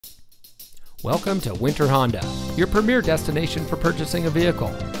Welcome to Winter Honda, your premier destination for purchasing a vehicle.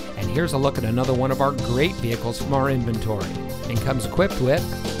 And here's a look at another one of our great vehicles from our inventory. And comes equipped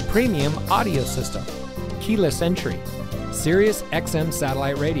with premium audio system, keyless entry, Sirius XM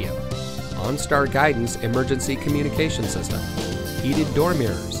satellite radio, OnStar guidance emergency communication system, heated door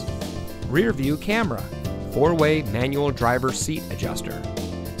mirrors, rear view camera, 4-way manual driver seat adjuster,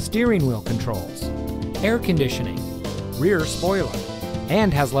 steering wheel controls, air conditioning, rear spoiler,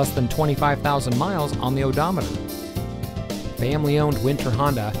 and has less than 25,000 miles on the odometer. Family-owned Winter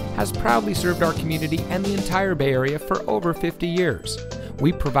Honda has proudly served our community and the entire Bay Area for over 50 years.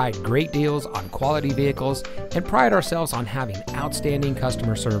 We provide great deals on quality vehicles and pride ourselves on having outstanding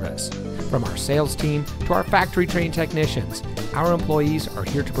customer service. From our sales team to our factory-trained technicians, our employees are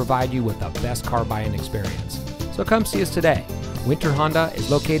here to provide you with the best car buying experience. So come see us today. Winter Honda is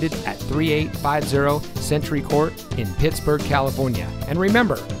located at 3850 Century Court in Pittsburg, California. And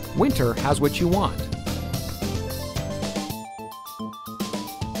remember, winter has what you want.